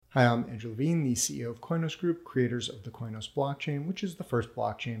Hi, I'm Andrew Levine, the CEO of Koinos Group, creators of the Koinos blockchain, which is the first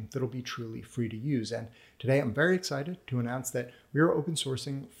blockchain that'll be truly free to use. And today I'm very excited to announce that we are open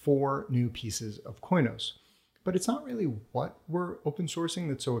sourcing 4 new pieces of Koinos. But it's not really what we're open sourcing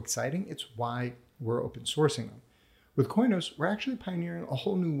that's so exciting, it's why we're open sourcing them. With Koinos, we're actually pioneering a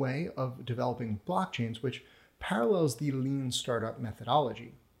whole new way of developing blockchains, which parallels the lean startup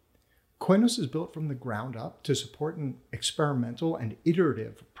methodology. Koinos is built from the ground up to support an experimental and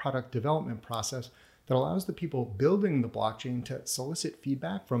iterative product development process that allows the people building the blockchain to solicit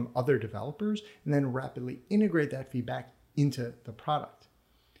feedback from other developers and then rapidly integrate that feedback into the product.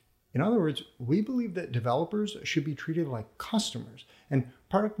 In other words, we believe that developers should be treated like customers, and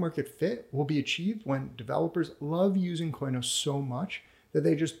product market fit will be achieved when developers love using Koinos so much that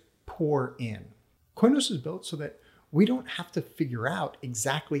they just pour in. Koinos is built so that we don't have to figure out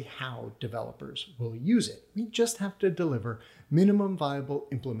exactly how developers will use it. We just have to deliver minimum viable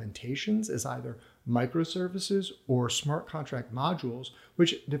implementations as either microservices or smart contract modules,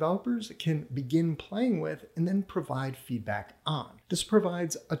 which developers can begin playing with and then provide feedback on. This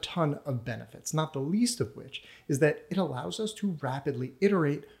provides a ton of benefits, not the least of which is that it allows us to rapidly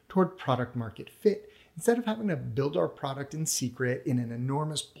iterate toward product market fit, instead of having to build our product in secret in an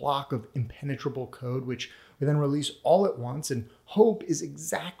enormous block of impenetrable code, which we then release all at once and hope is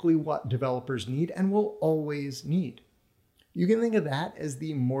exactly what developers need and will always need. You can think of that as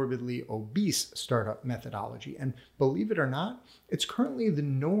the morbidly obese startup methodology, and believe it or not, it's currently the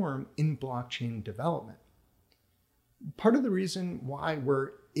norm in blockchain development. Part of the reason why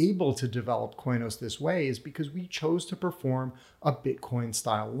we're able to develop Koinos this way is because we chose to perform a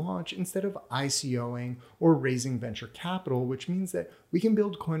Bitcoin-style launch instead of ICOing or raising venture capital, which means that we can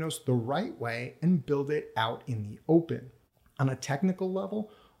build Koinos the right way and build it out in the open. On a technical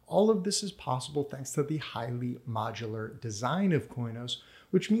level, all of this is possible thanks to the highly modular design of Koinos,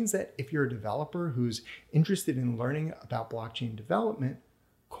 which means that if you're a developer who's interested in learning about blockchain development,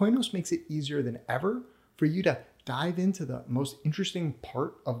 Koinos makes it easier than ever for you to dive into the most interesting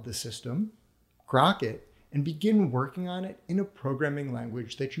part of the system, grok it, and begin working on it in a programming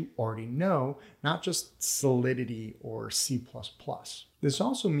language that you already know, not just Solidity or C++. This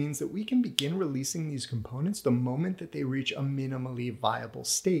also means that we can begin releasing these components the moment that they reach a minimally viable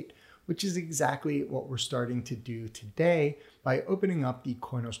state, which is exactly what we're starting to do today by opening up the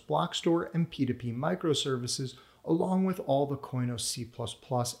Koinos block store and P2P microservices along with all the Koinos C++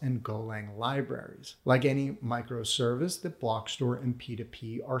 and Golang libraries. Like any microservice, the block store and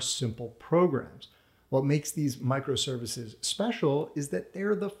P2P are simple programs. What makes these microservices special is that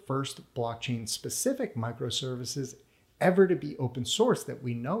they're the first blockchain-specific microservices ever to be open source that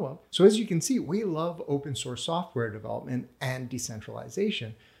we know of. So as you can see, we love open source software development and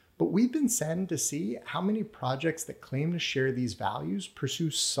decentralization, but we've been saddened to see how many projects that claim to share these values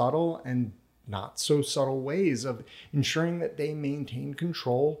pursue subtle and not so subtle ways of ensuring that they maintain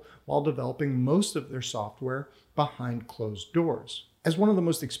control while developing most of their software behind closed doors. As one of the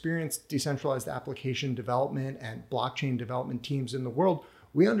most experienced decentralized application development and blockchain development teams in the world,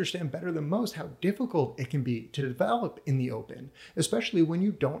 we understand better than most how difficult it can be to develop in the open, especially when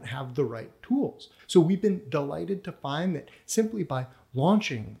you don't have the right tools. So we've been delighted to find that simply by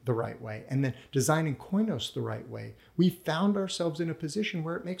launching the right way and then designing Koinos the right way, we found ourselves in a position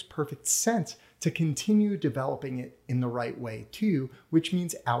where it makes perfect sense to continue developing it in the right way too, which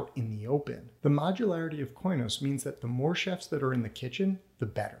means out in the open. The modularity of Koinos means that the more chefs that are in the kitchen, the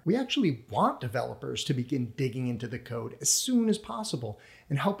better. We actually want developers to begin digging into the code as soon as possible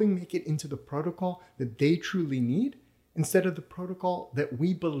and helping make it into the protocol that they truly need instead of the protocol that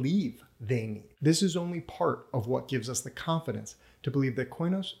we believe they need. This is only part of what gives us the confidence to believe that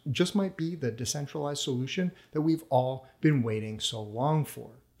Koinos just might be the decentralized solution that we've all been waiting so long for.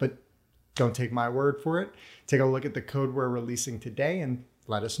 But don't take my word for it. Take a look at the code we're releasing today and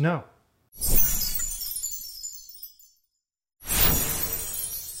let us know.